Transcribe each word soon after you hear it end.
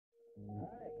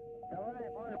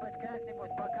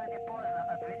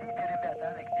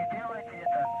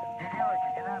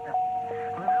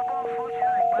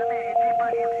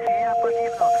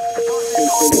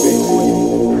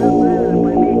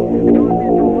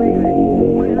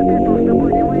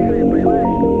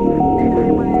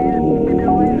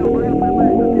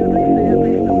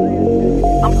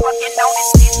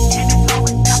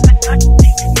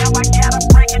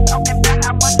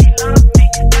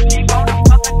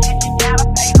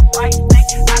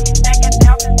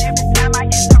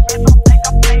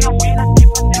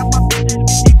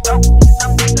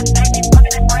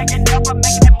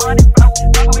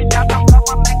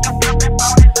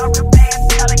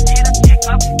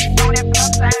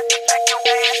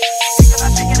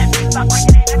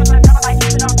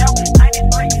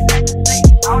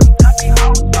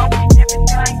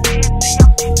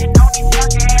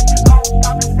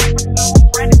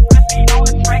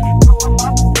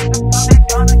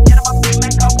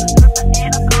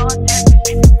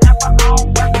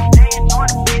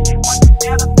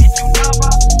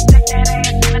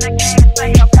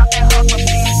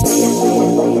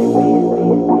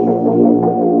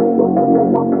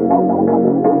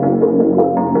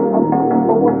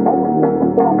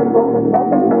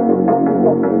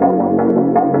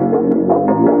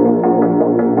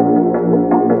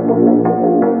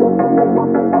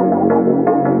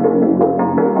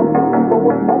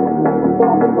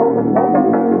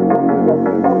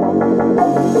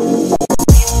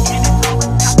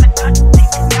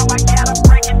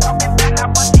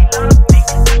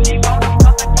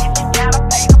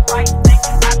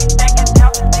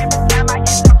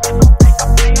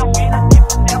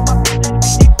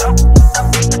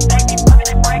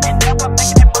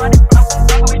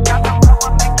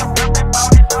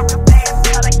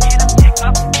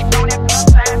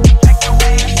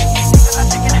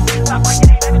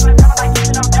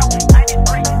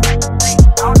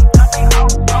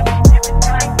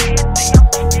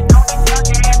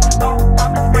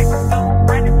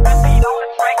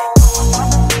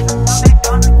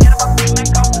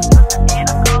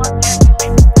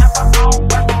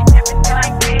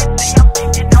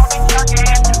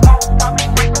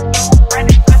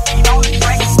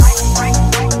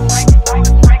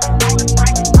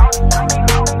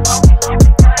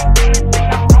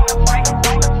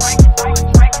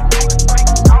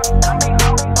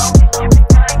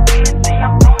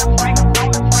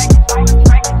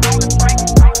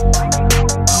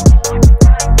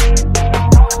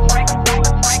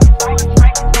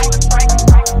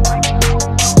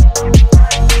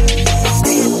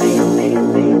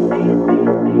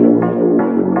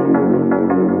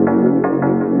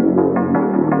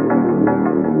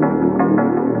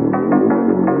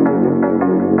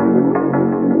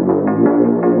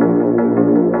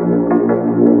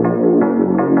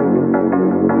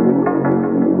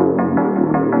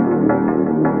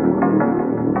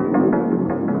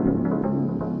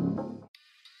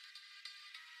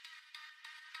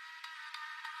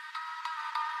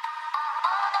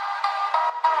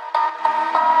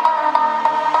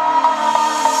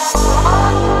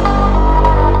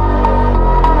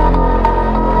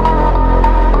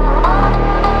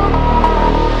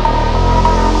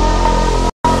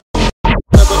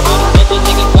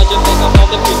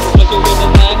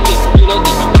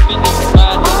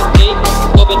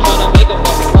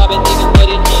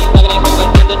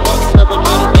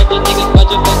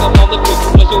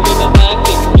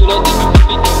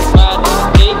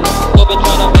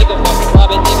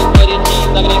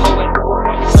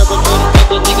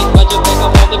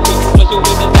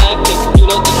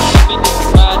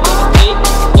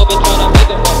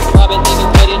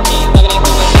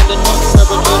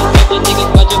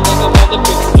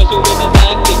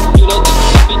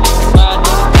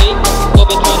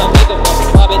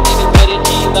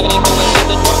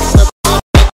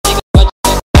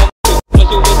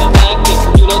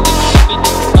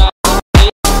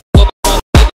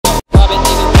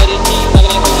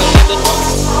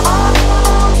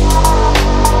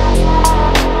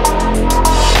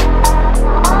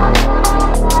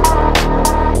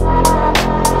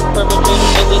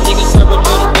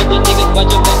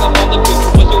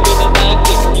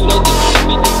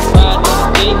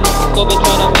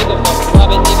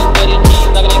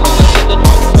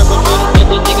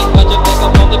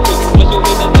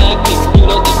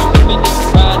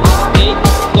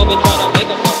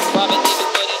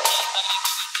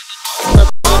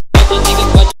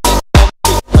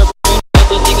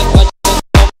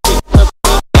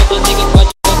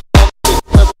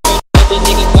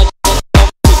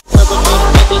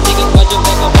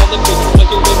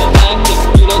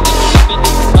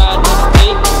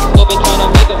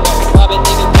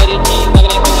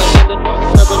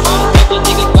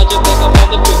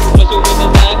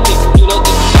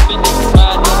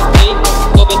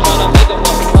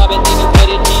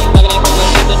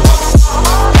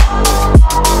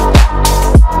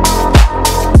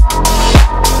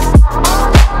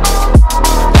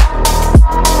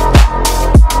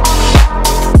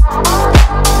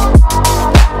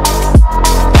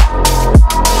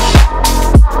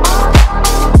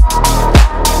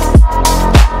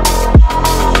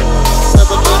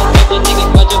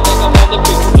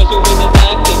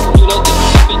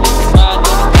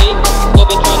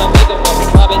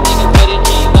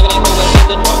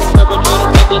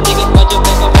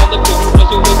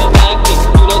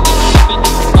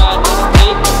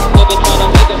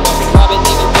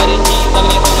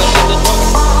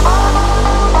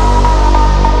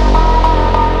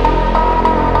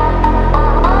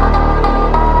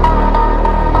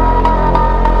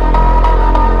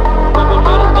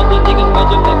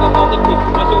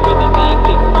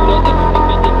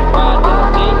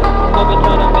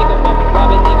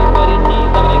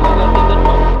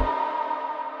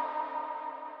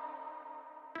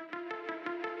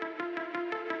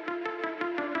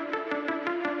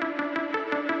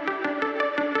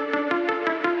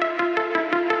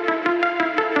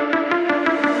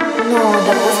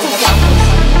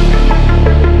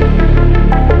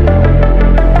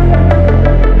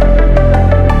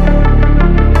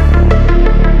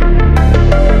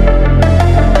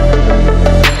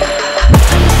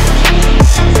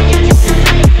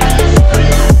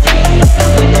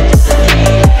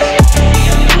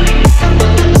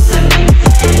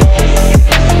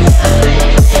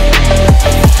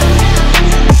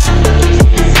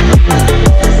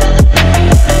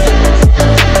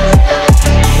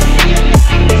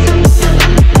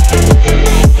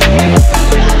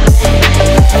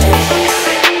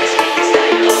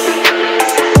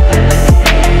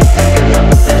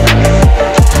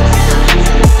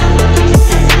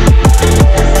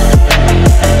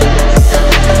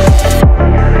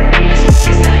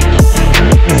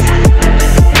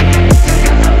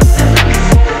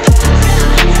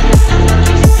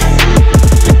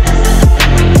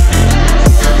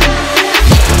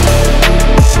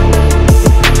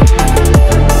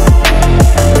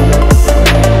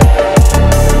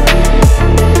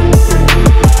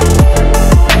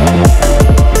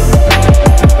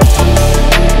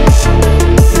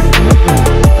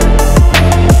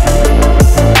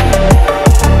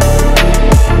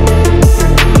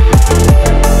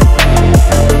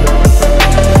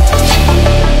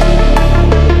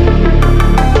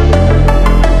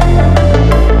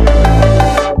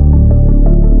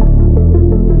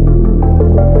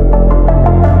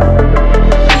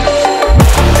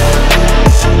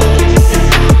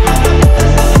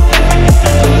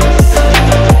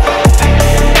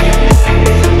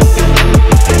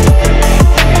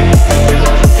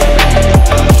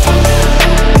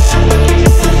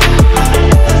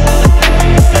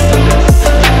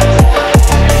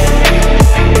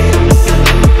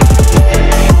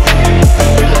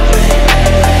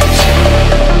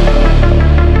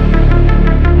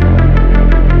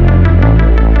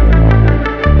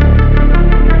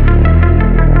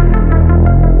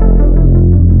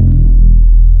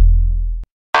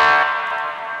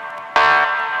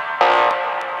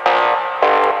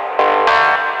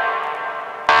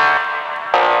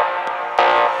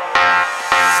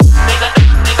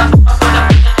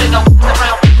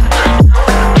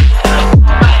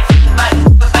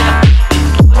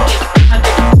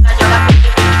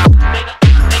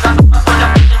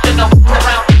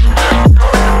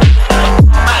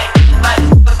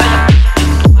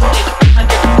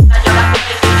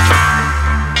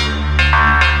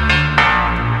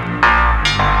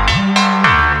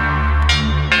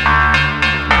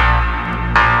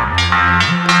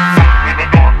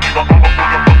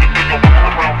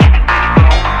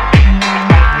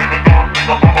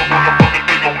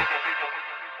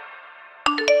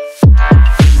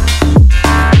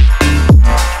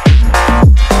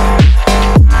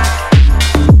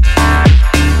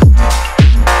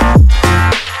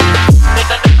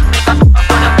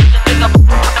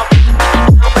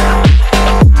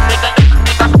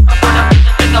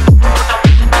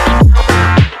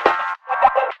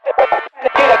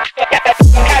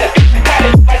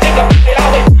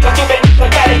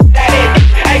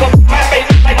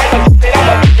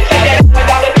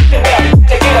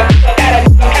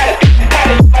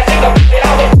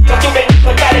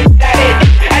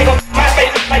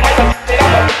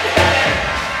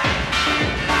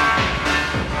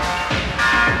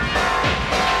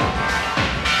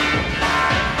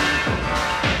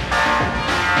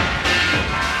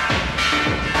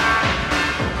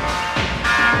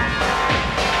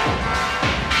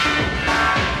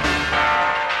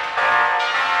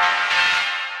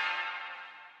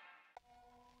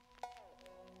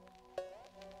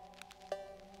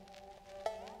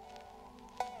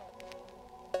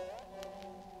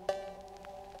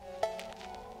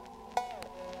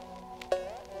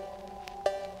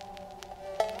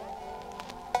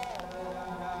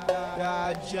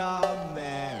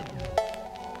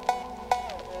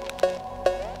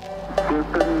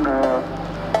Houston,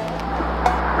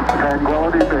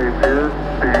 Tranquility Base here.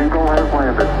 The Eagle has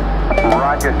landed.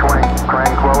 Roger,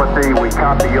 Tranquility. We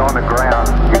copy you on the ground.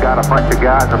 You got a bunch of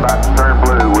guys about to turn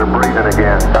blue. We're breathing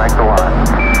again. Thanks a lot.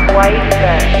 White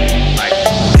set.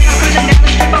 Cruising down the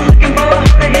strip, I'm looking for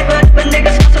a hit, but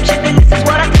niggas want some shit, then this is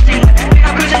what I'm dissing with.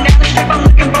 I'm cruising down the strip, I'm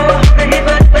looking for a hit,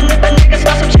 but niggas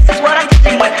want some shit, this is what I'm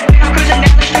dissing with. I'm cruising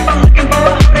down the strip, I'm looking for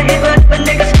a hit, but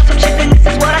niggas want some shit, then this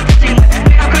is what I'm dissing with.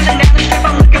 I'm cruising down the strip,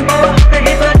 I'm looking for a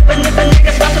hit, but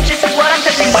niggas want some shit, this is what I'm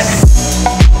dissing with.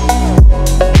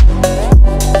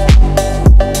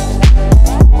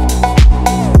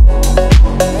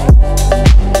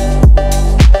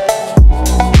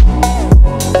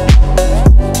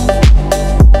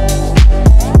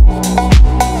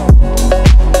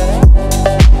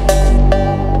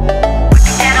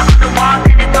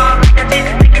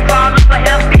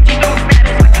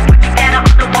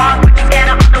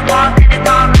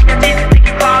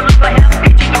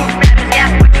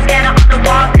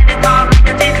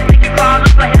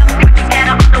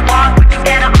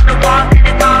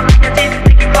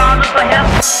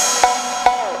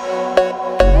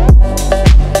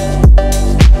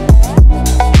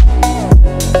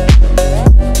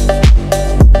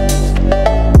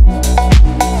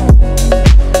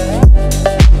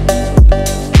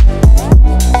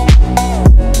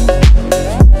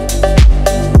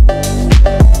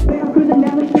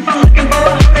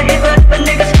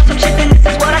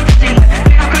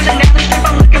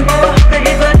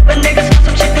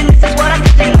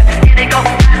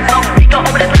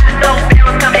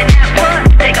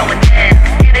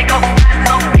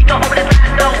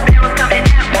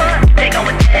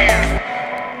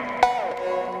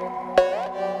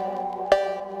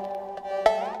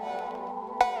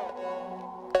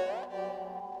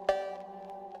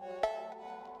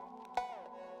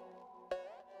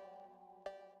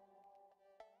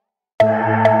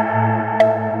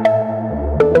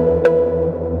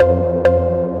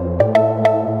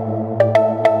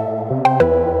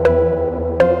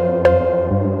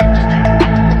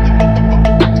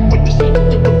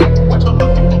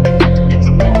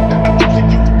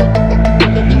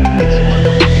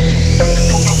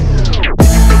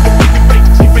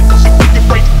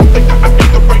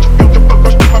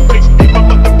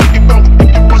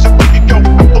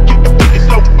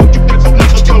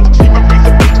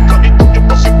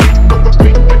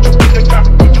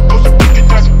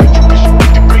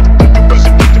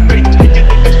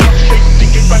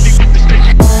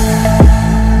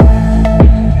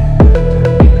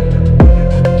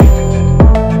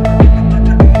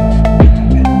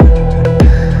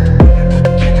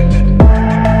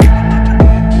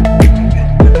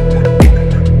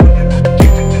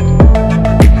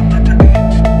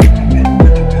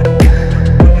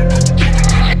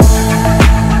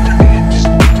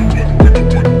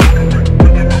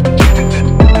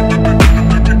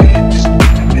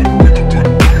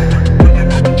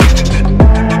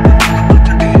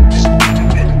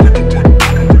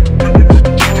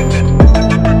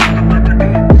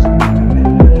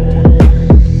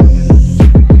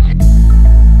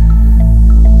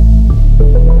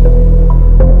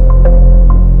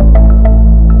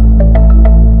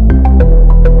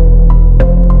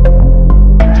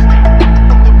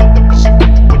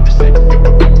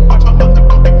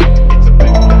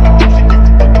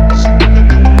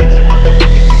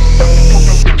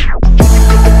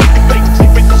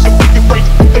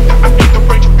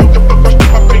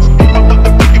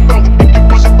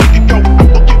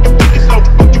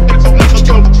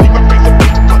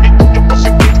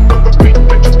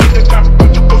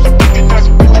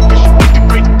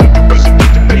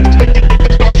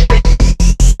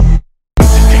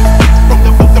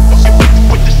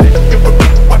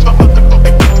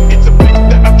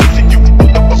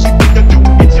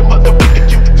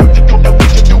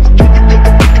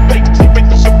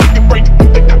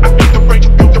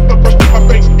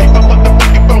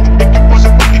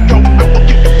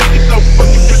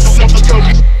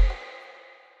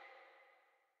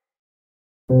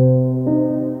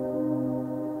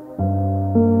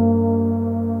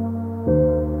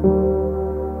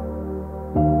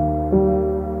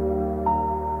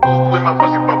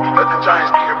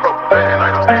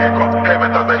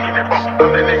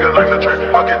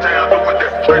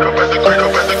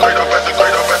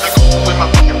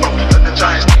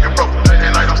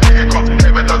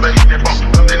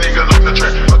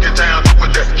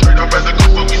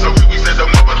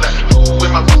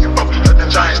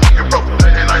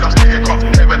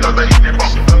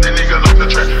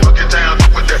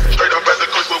 Straight up as a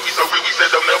coach, but we so real, we said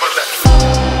they'll never let.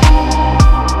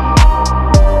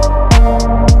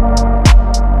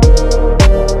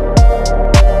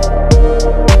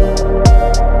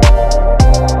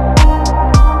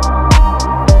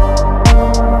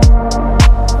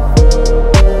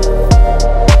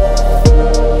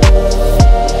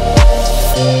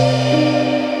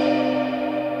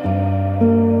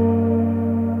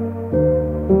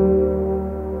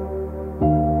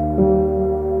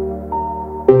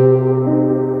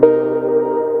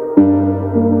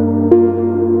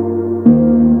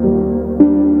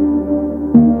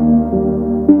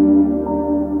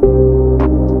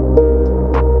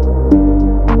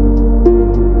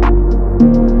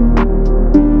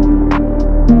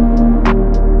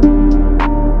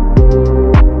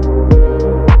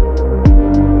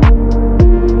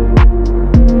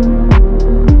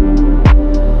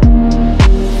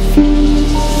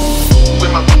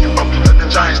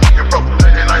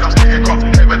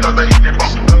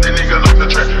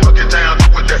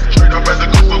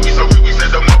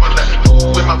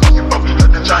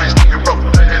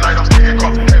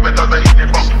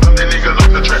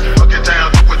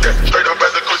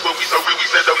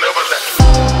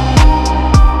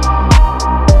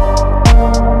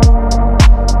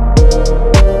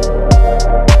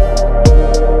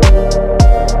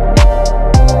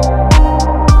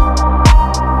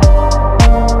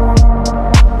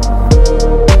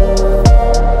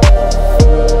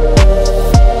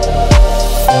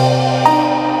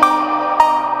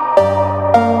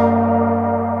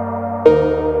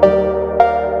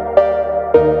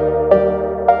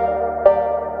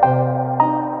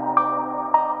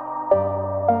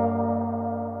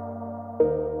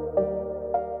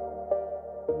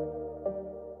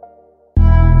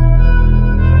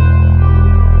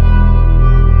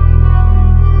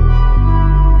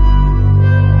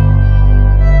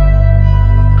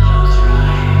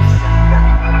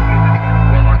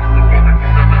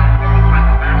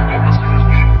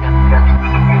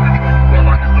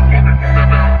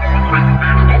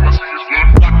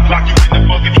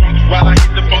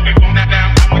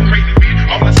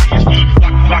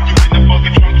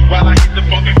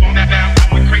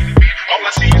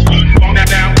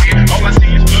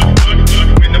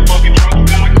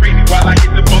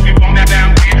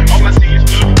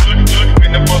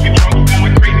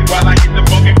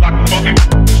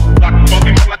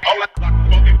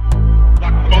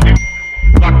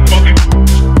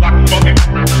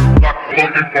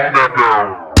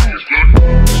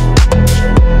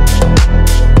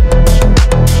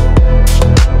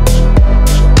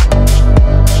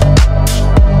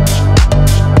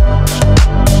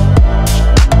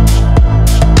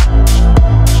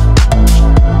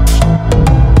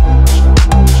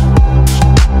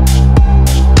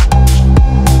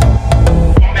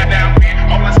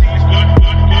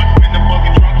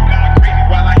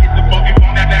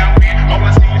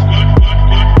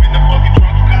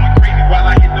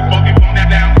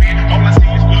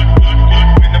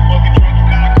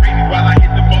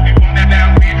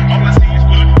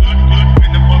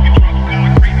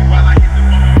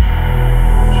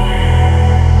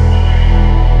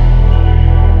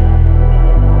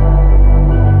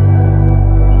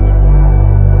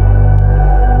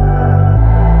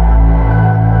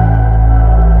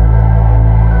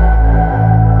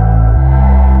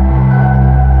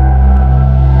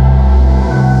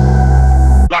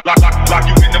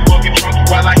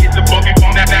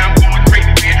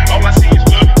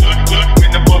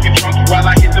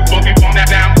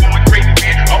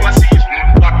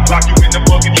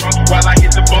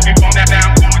 boogie, phone that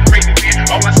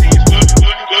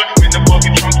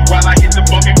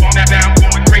down.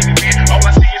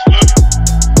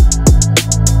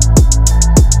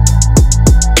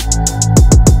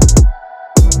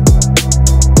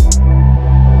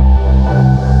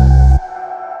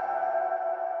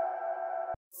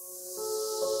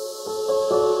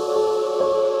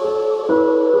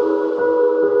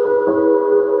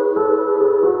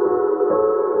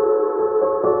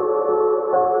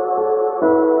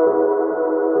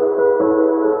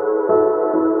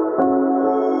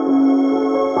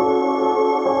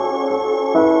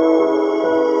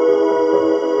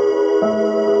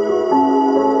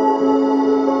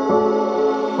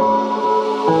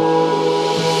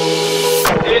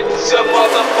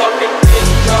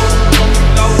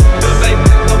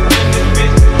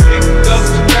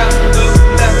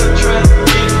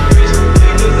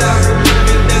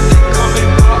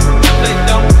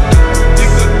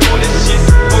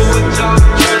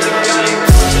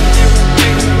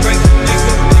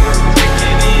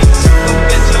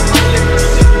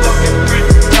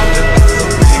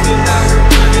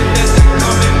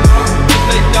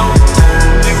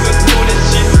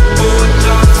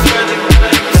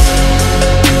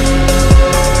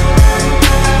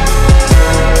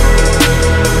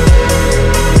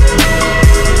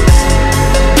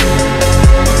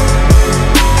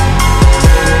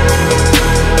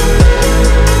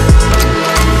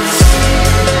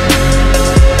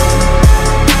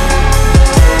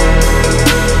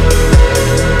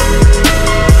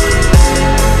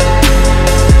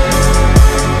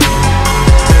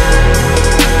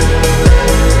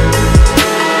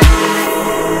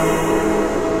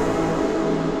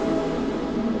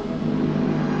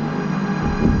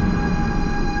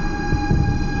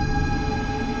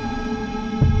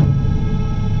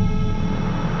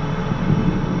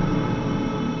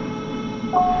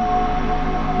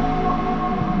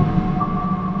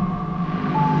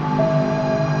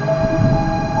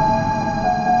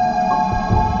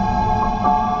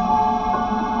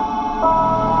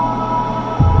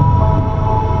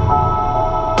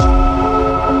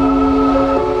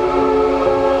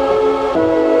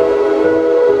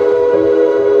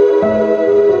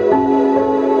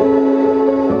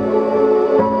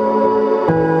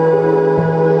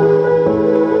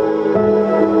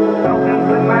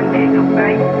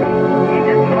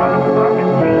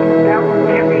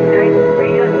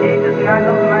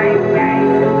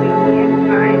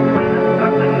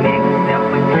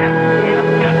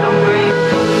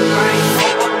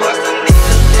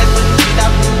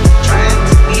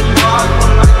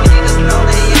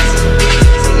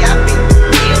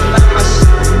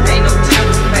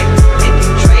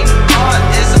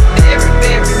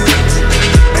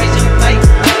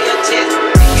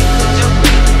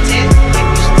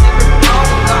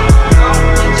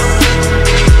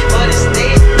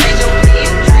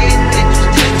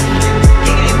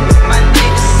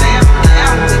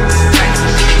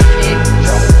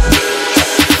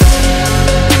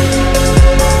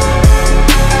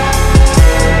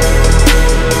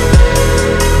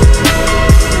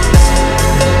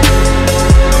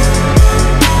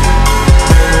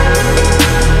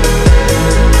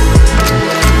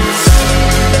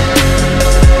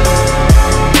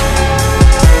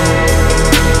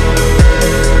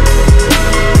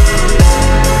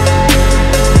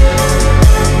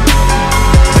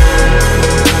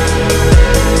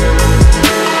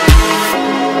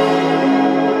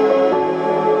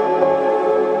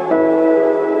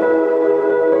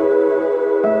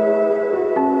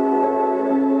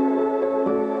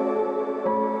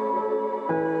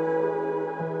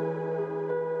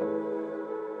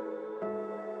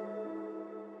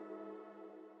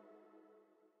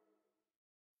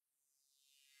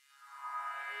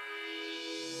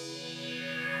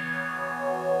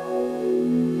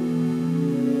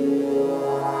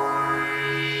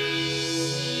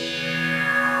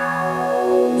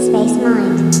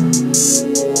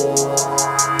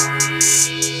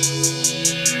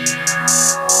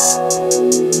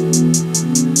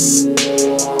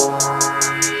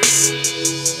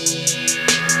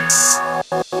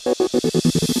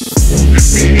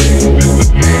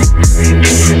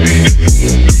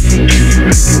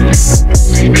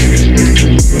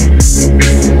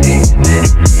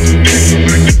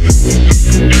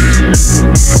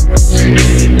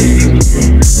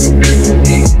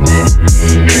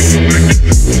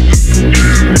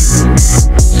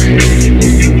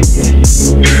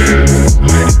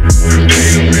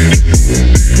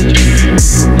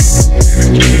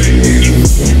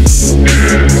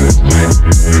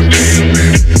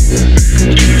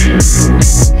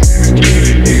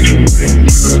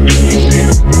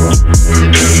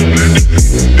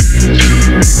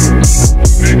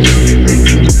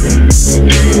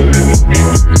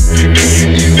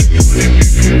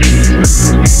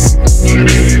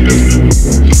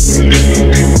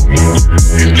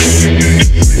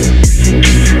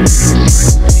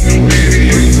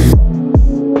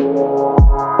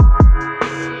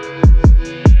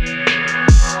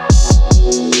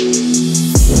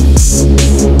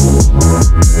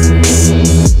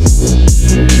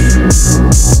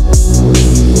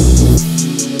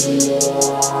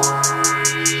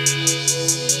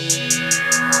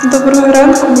 Доброго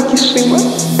ранку, Макішима.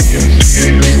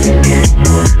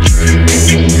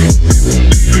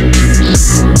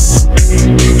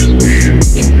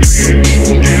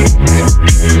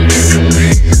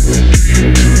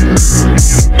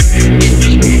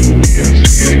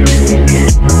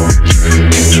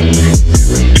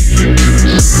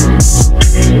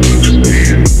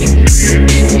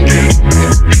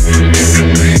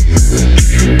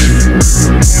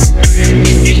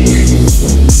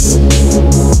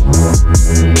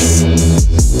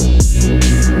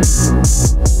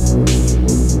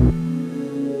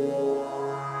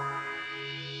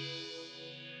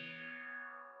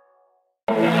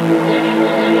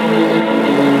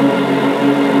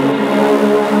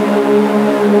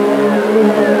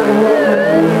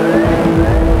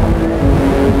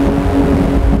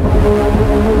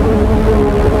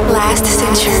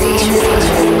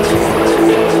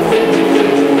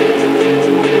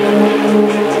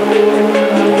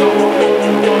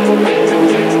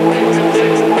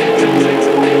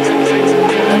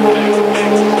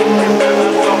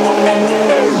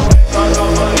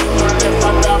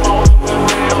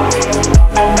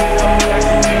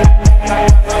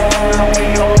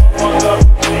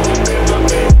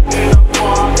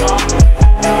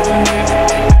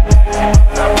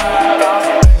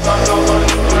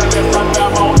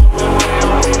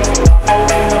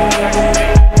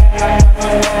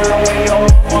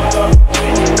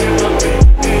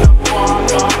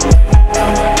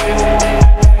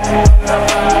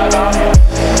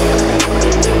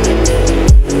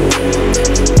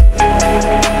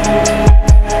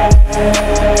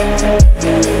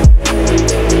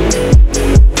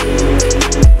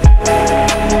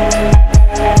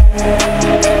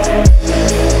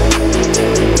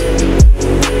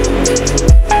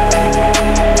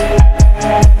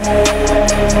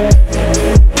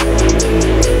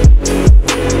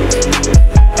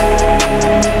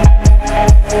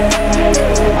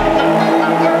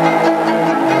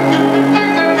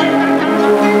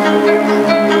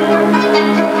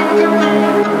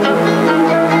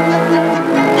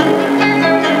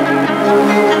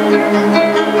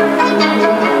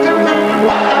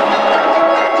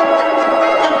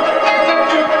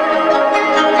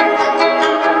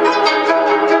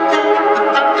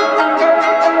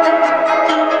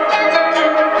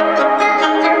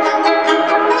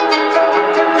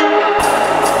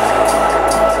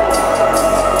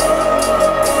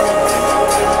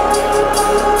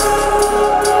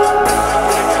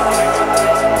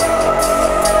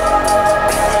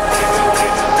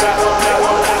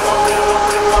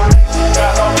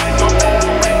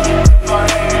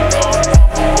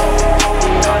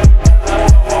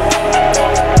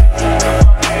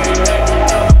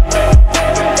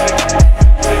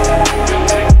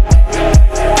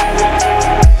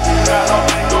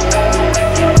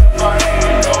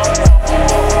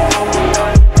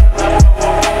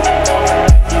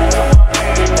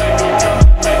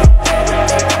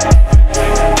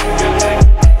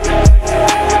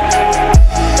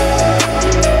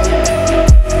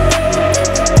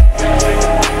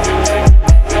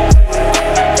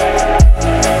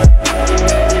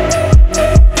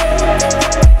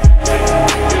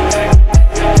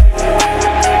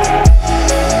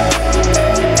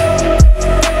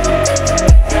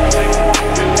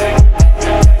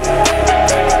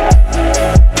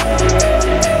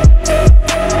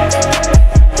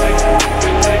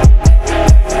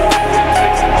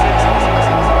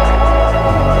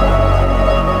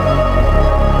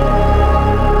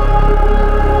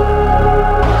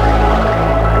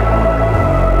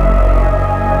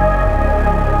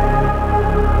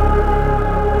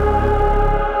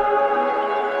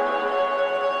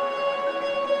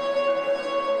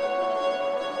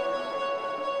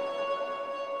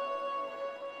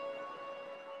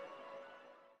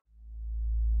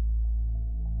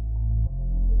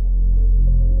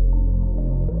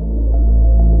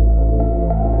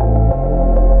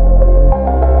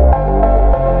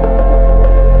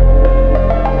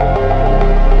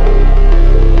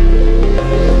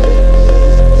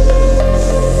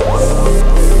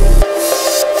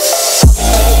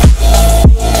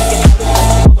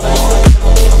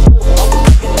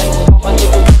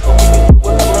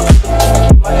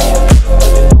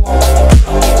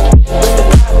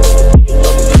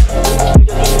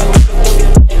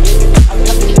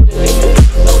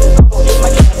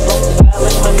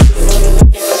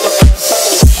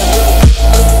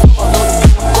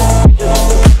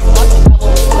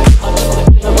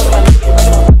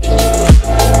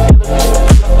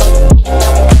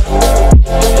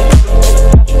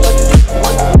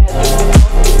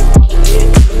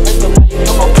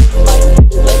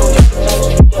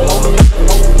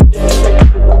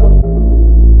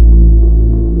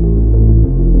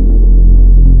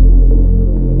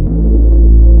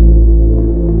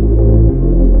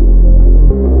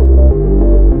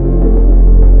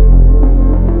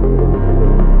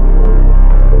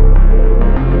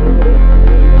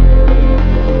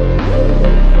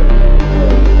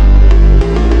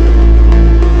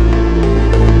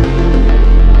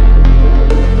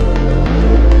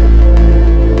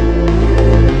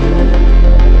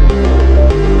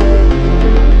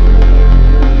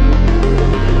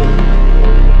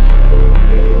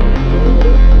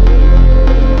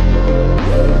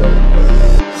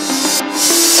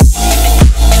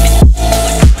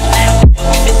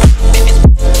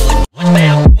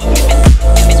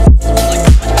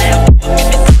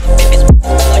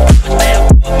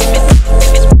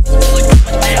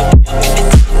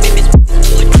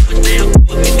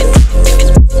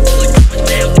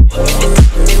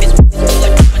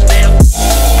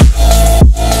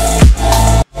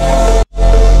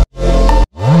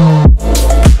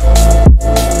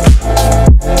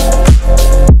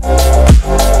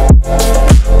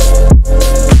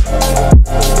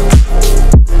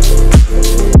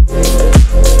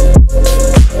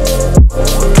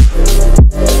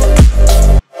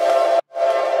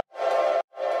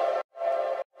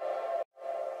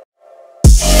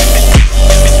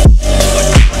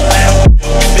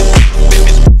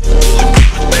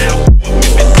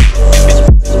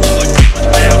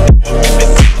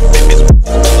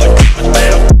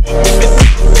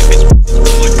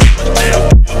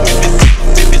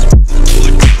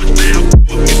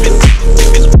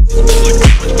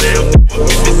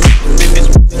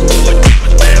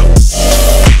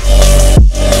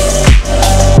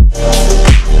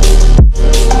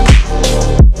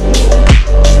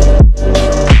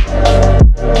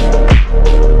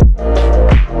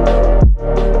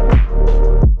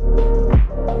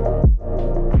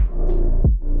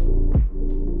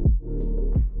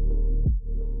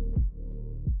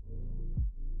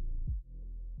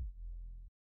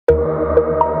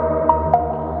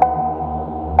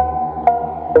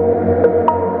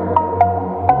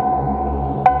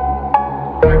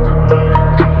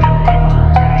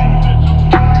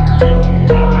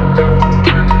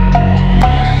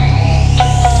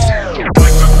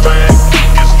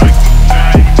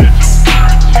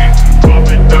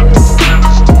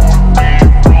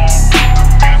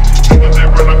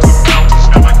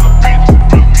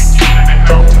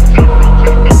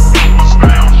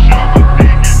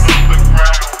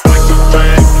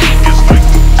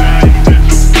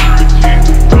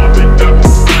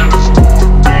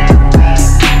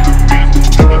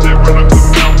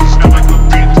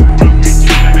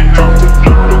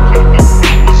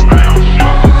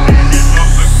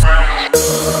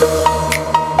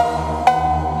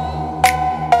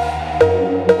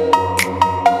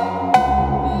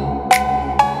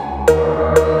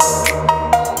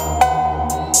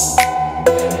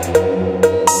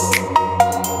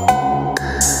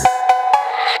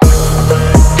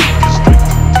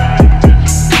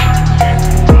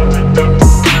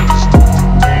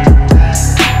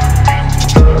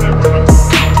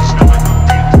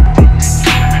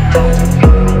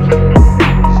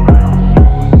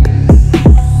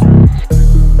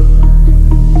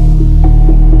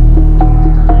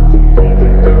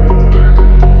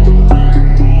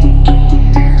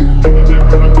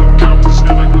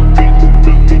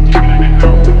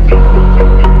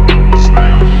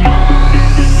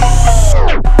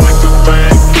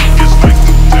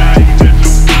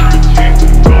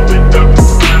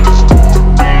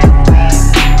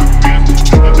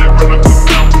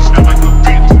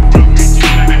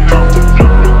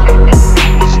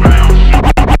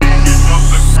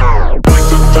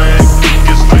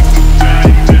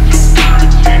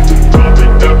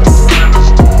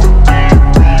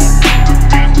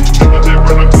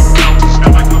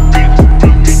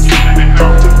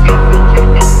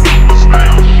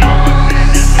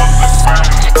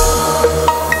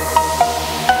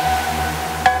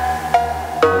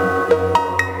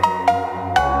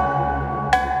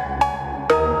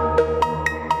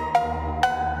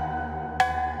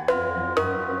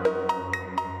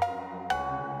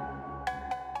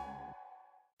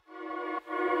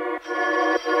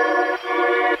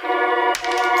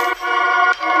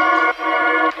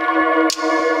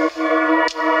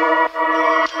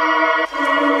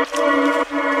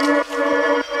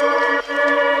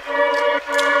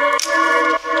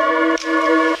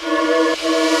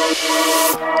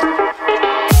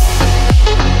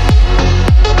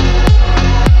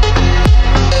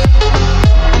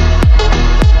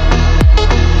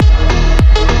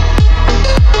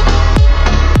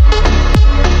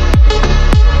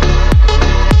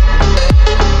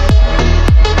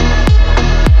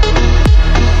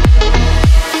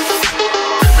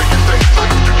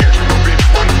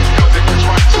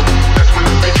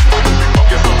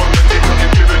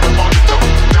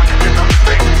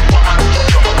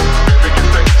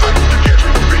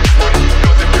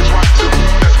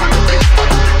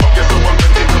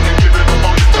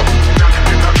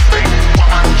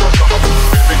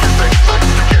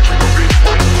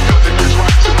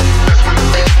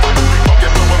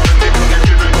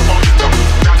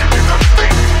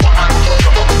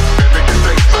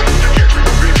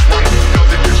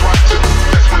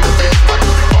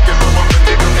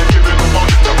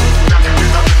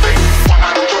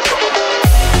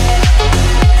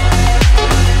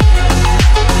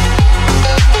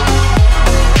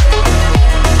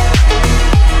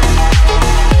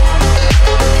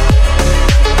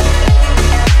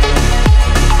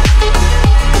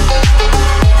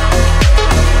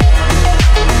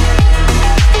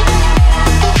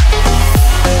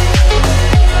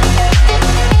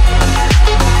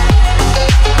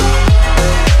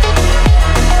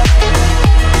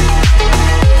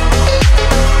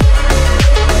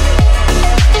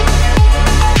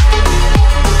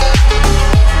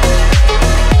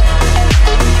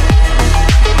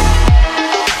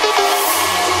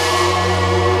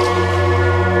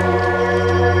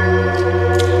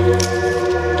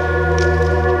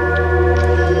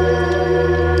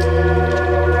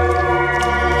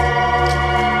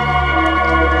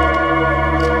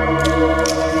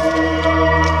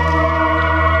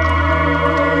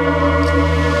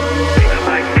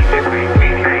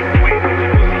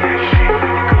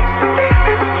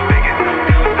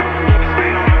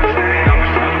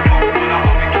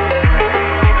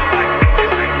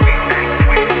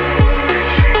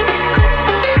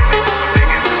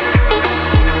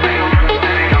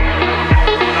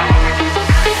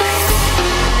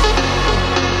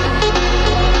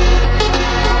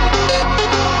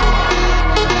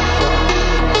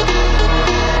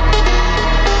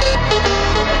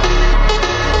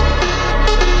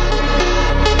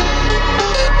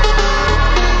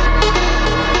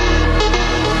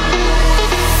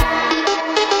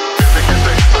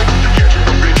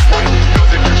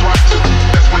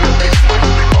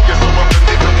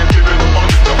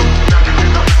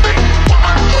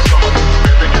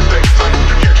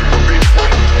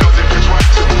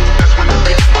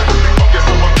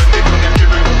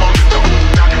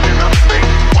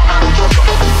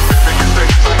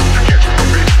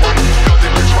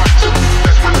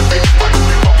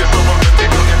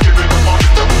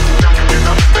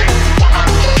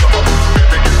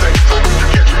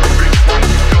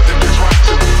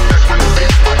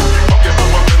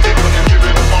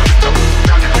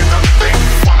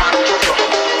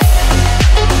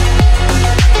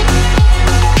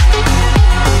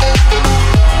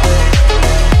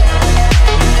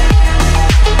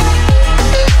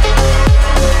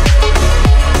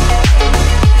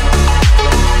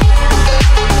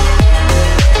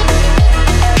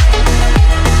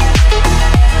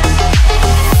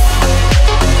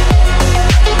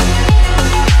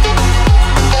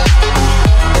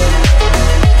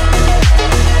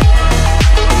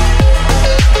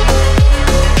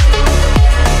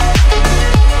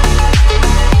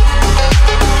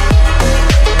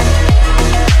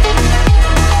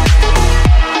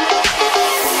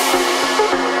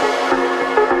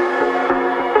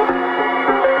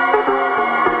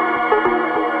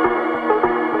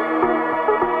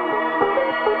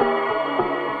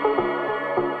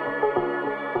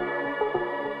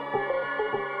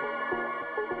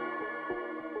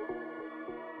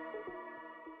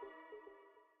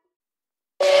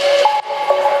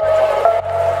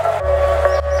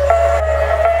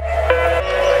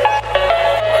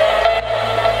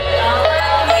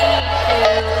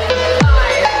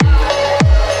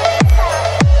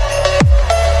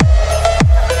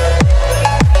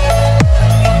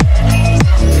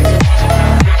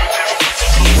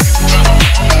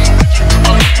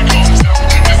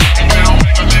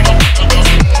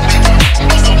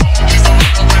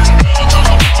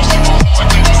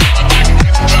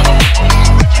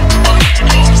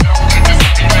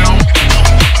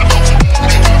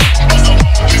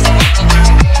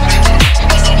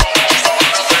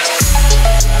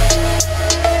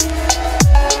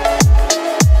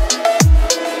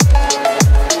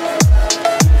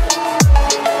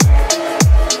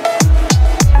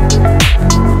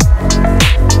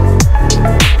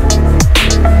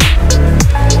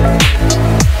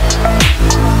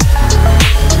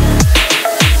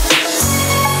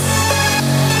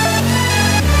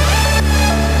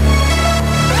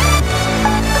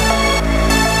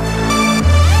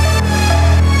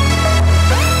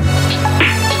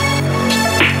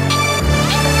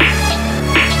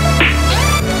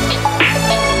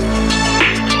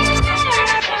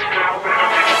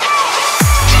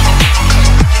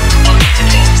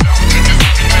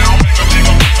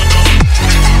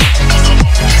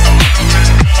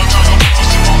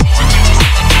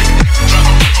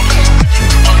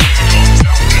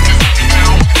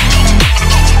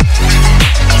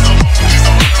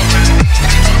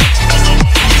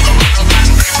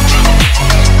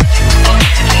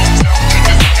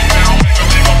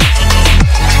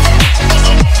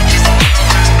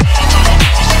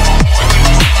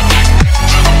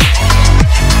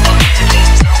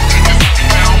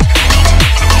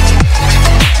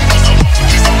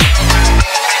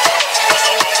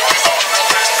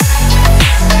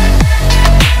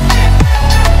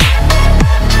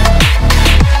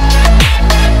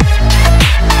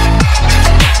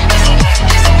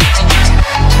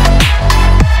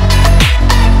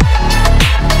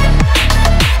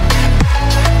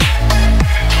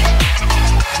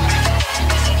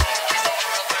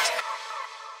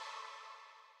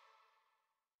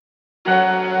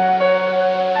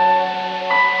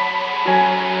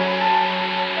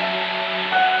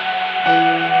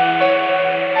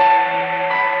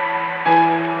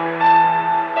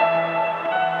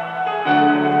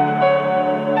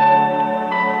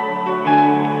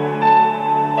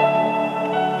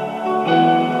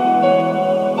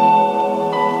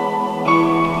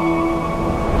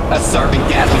 serving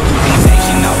gas. We keep the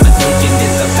nation off attention.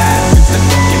 It's a bad truth to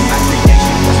look in my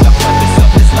creation. What's the purpose of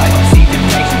this life? See the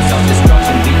patience of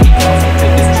destruction. Lead me closer to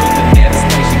this truth of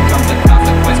devastation. Comes a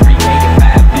consequence created by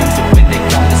abuse. So when they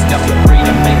come to stuff with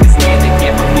freedom, make a stand, they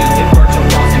can't refuse it. Virtual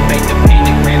walls and fake the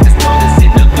pentagram. This world is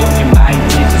in illusion. My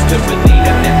intentions to relieve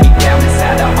them. Let me down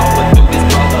inside the hole. But through this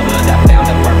brotherhood, I found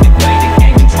the perfect way to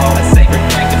gain control. A sacred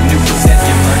track of new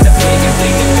perception. Burn the pig and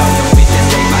bleed the ghost. The witches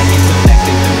say my intellect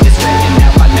and through this legend.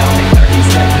 Now I know they 30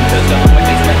 seconds to the point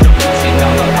they retribution.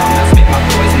 All along I spit my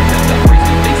poison to the priest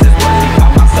who thinks it's worth it.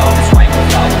 Call my soul is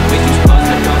strangled all with these blood.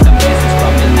 There comes a message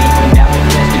from the legion. Now the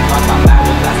flesh can cross my mind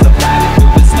will I survive it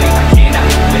through the sleep. I cannot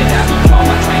quit. I control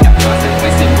my train of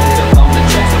consequence and moves along the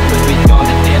track. So could be gone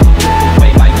the devil took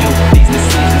away my youth. These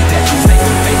decisions that you make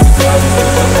will face the cross. You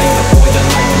will take the boy the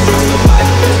life control the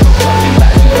Bible. This corruption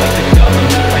lies you wait the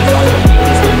government. Praise all your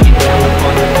weakness when you down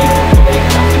upon the people. Crooked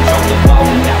come control the law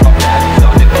and now I'm back. So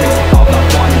the grace all I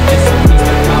want is just some peace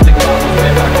to calm the problems.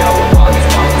 Where I go upon these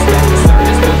problems. Back to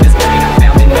service through this pain I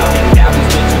found enough. Cowards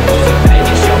with you lose a pain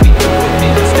and show me through a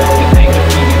bit of stuff. We ain't the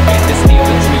king again to steal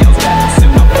the trios that will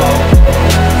soon unfold.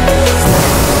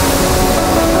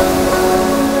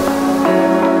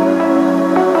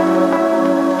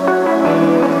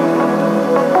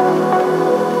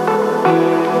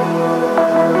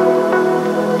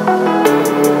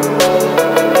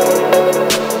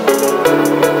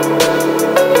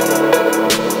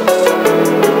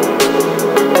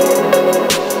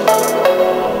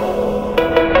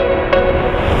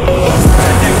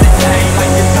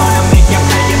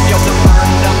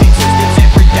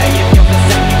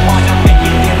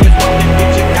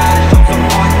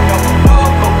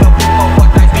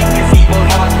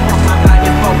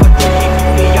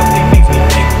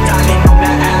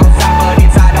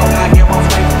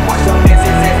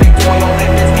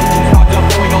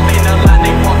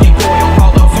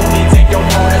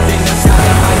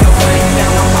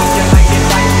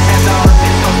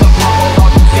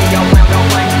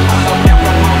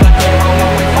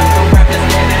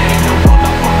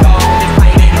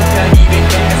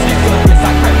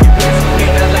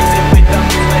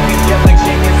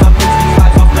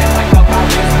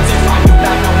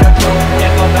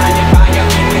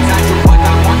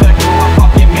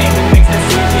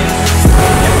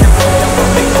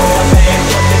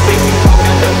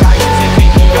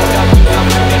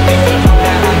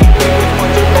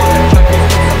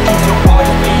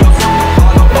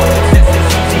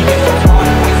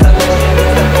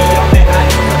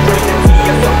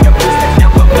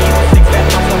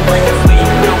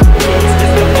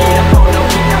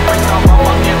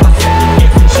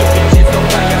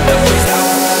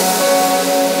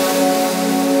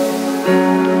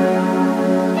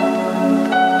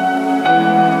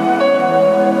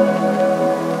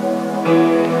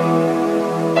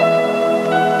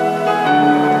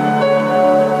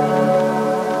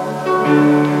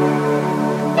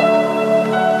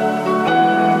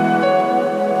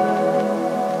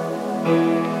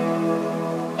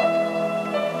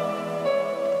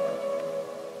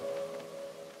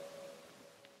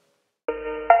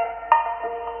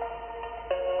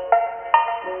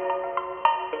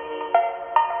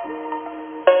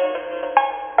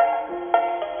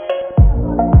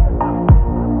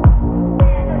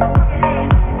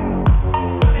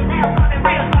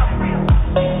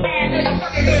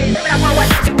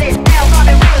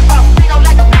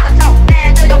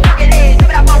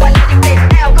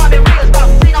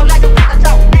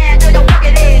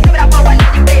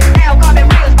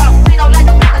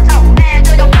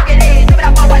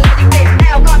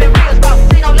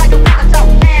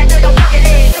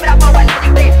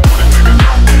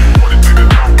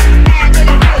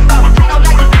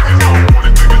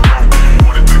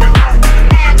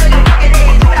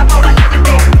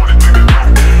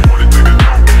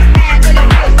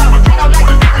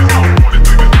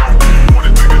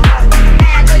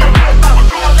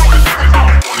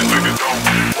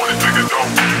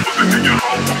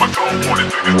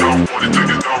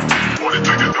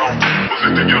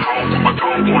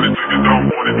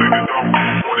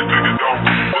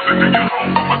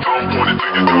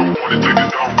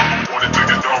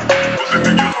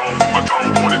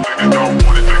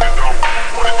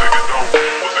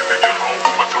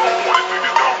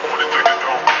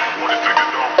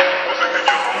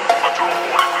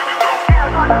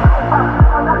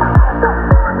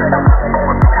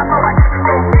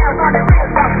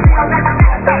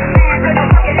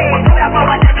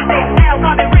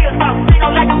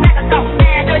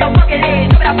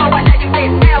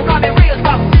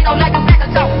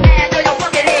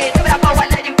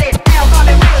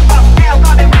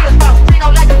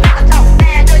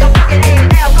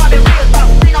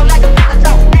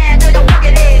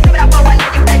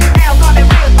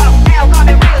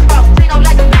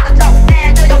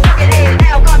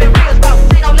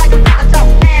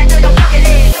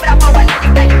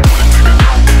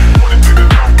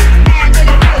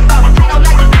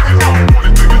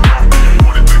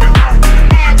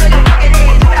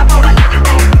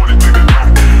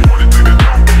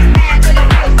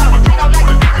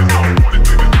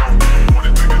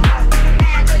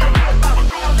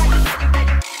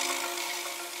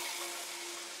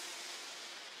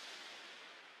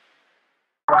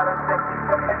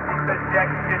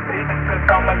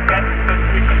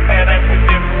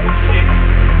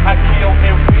 I kill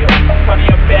it real, turn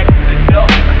your back to the door.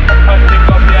 A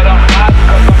nigga better hide,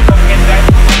 cause I'm fucking that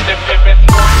shit. If it's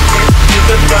more shit,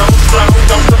 it's a zone,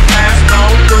 don't the pass, no.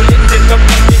 Do you think I'm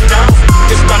fucking down?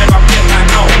 It's funny about him, I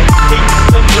know. He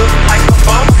used to look like a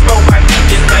bomb, so I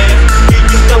kept his ass. He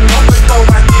used to walk, so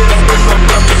I did him with some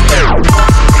fucking tail.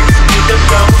 It's a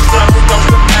zone, don't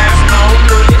the pass, no.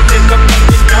 Do you think I'm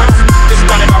fucking down? It's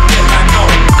funny about him, I know.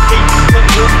 He used to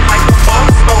look like a bomb,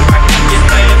 so I kept his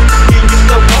ass. He used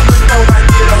to walk, so I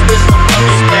did him with some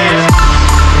fucking tail.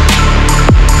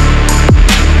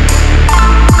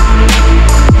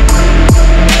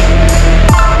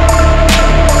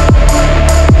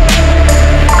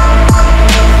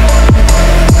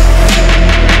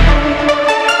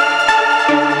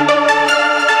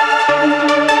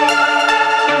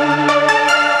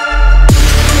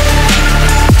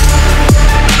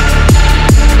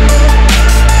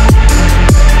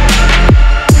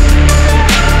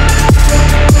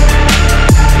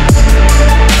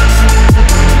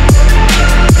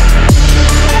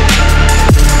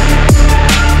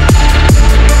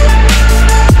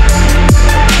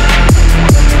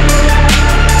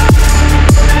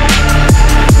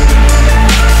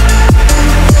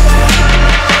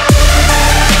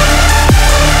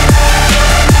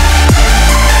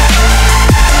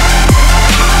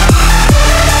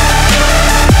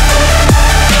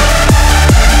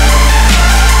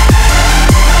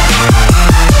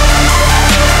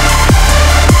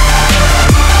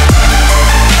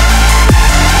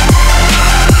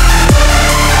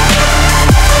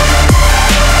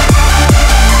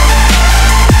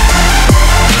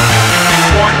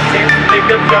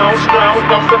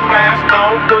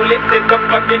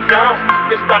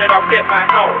 It started off at my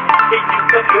home. He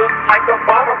used to look like a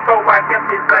bomber, so I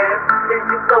kept his ass. He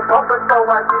used to walk, so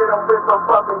I did him with some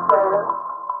fucking fast.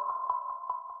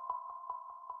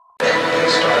 Everything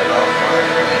started off fine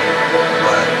for me,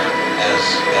 but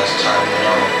as time went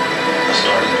on, I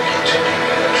started to get too deep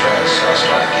in the drugs, so I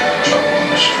started getting in trouble on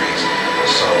the streets.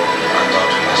 So I thought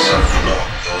to myself, you know,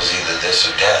 it was either this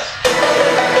or death.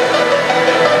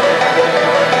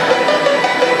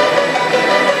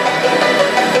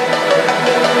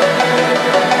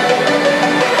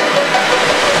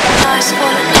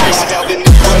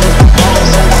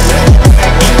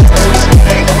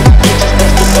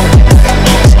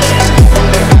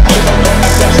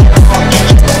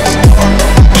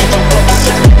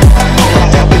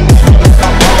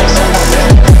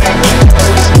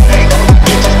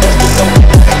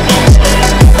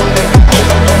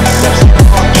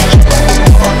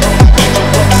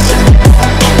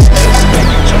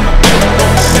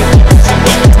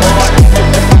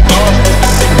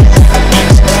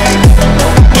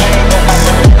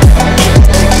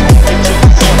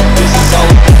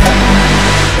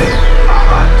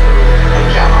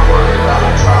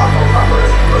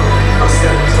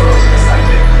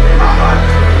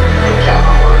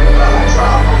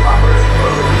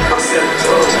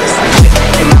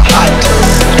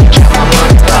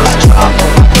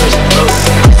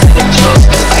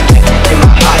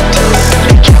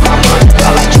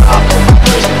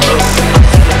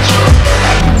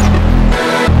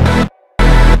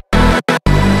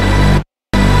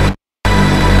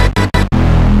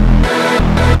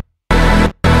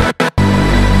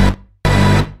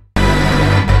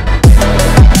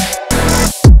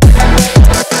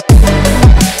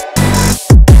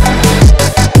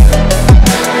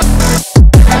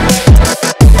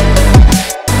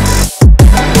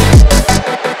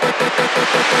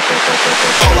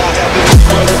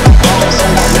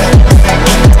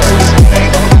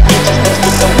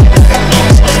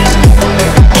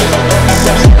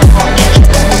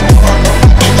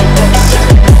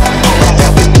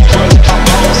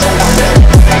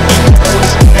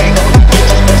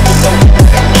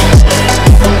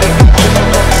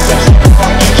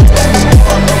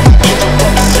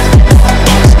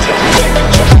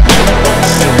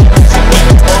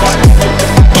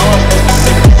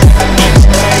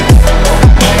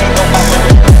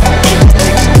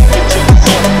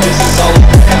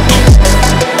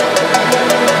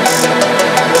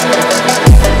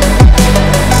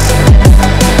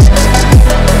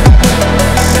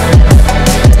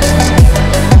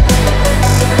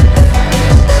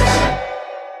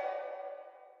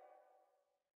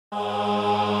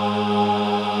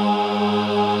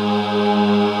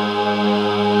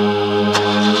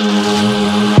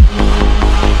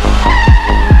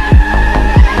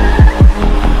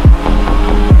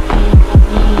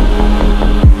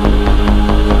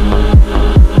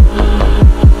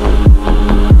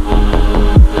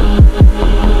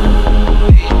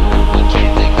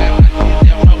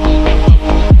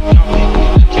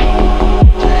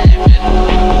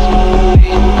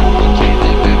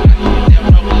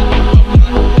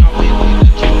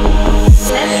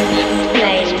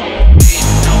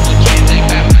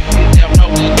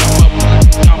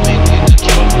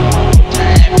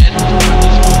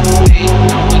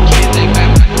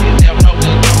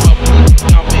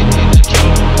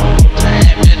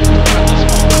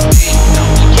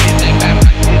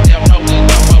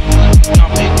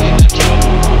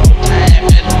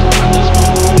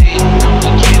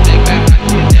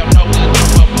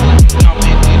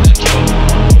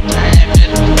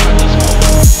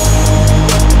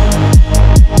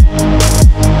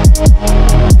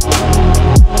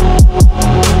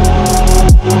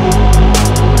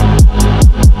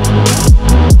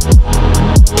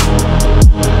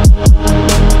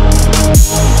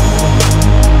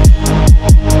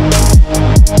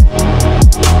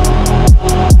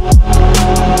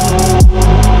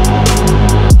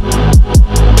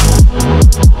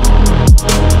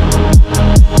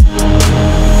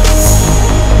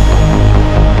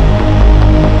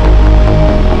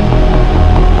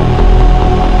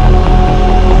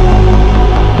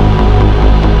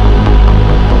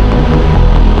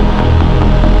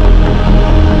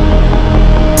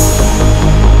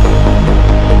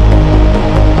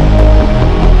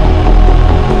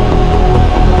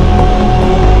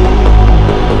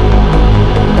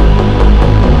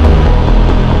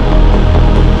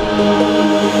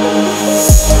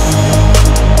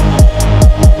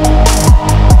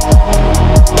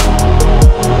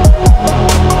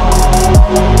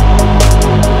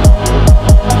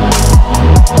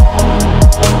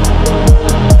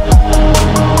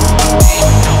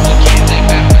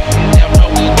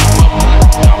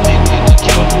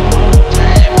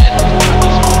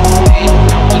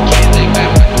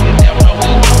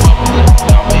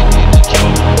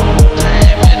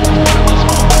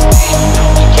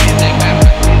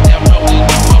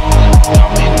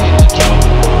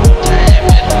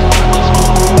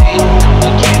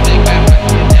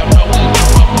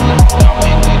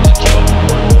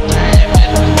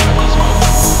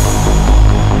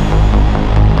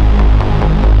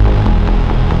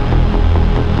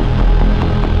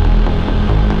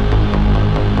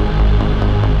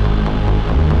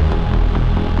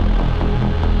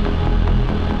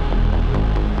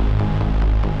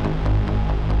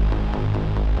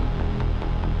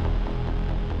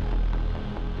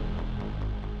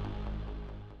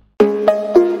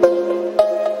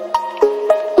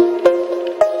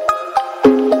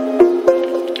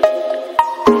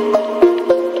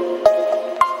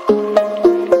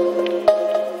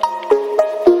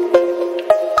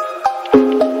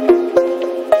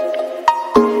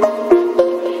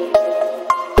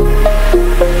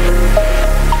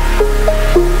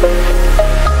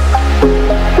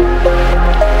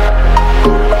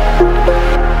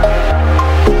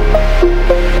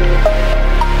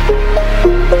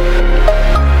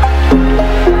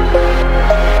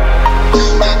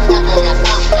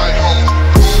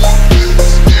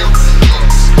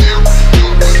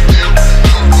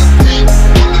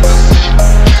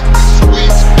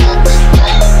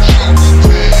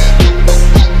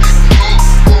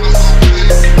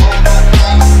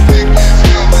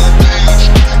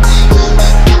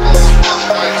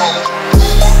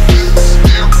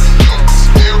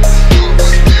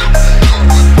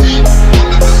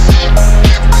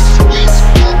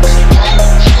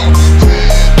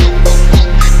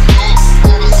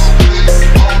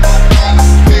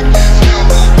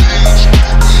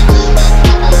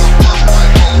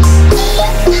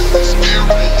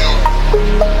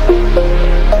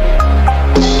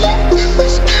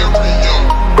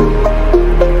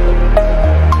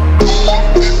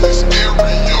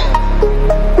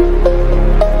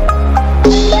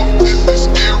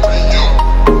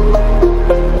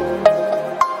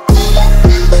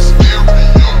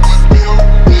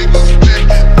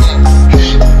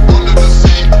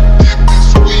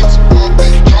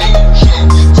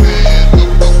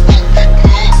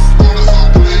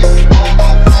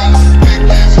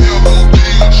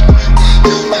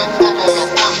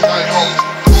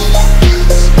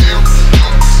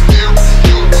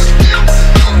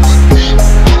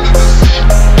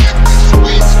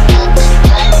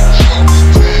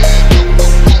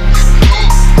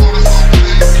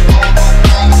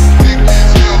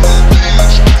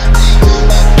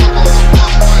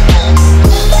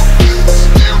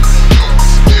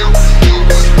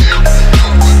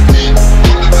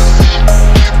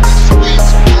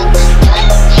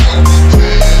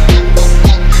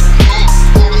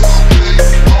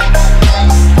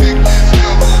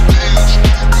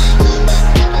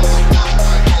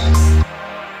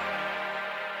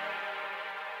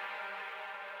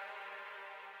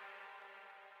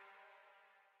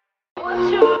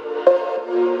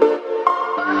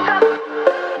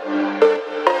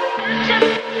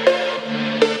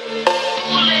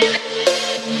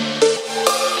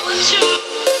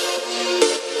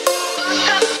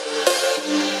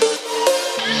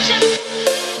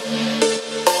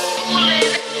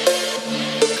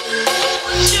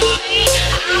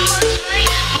 must say,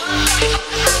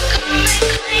 motherfuckers, I'm coming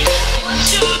clean. What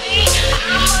you mean?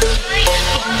 I must